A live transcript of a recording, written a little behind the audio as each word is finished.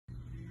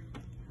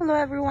Hello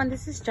everyone,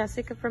 this is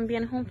Jessica from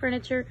Bien Home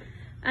Furniture.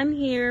 I'm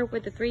here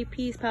with the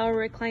 3-piece power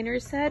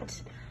recliner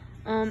set.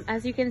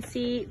 As you can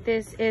see,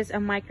 this is a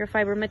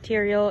microfiber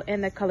material in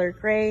the color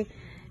gray,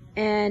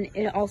 and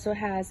it also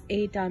has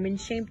a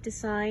diamond shaped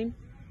design.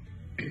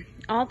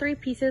 All 3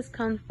 pieces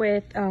come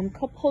with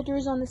cup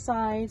holders on the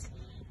sides,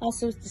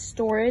 also the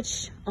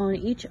storage on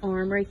each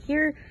arm right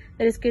here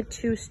that is good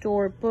to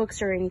store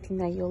books or anything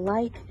that you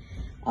like.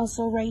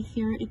 Also right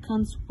here it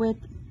comes with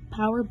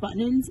power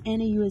buttons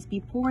and a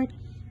USB port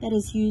that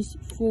is used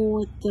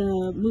for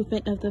the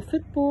movement of the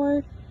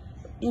footboard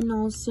and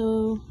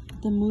also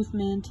the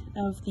movement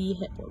of the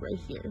headboard right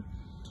here.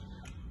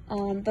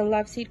 The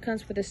left seat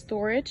comes with a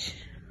storage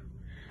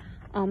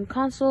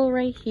console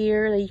right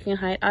here that you can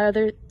hide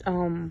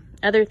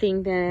other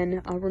thing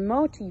than a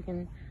remote. You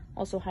can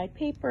also hide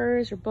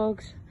papers or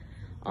books.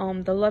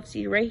 The left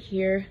seat right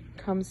here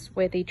comes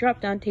with a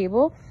drop-down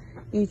table.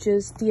 You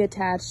just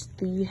detach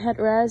the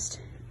headrest,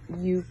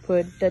 you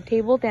put the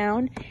table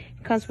down.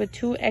 It comes with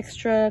 2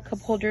 extra cup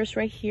holders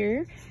right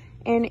here,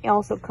 and it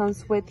also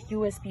comes with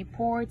USB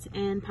ports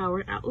and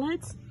power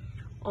outlets.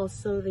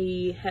 Also,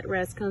 the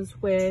headrest comes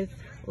with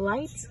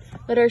lights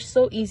that are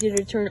so easy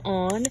to turn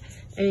on,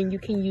 and you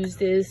can use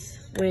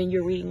this when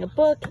you're reading a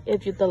book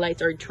if the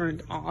lights are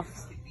turned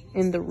off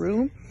in the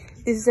room.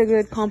 This is a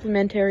good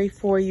complementary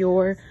for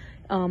your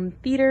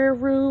theater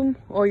room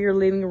or your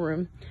living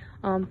room.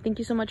 Thank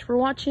you so much for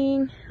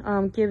watching.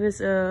 Give us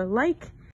a like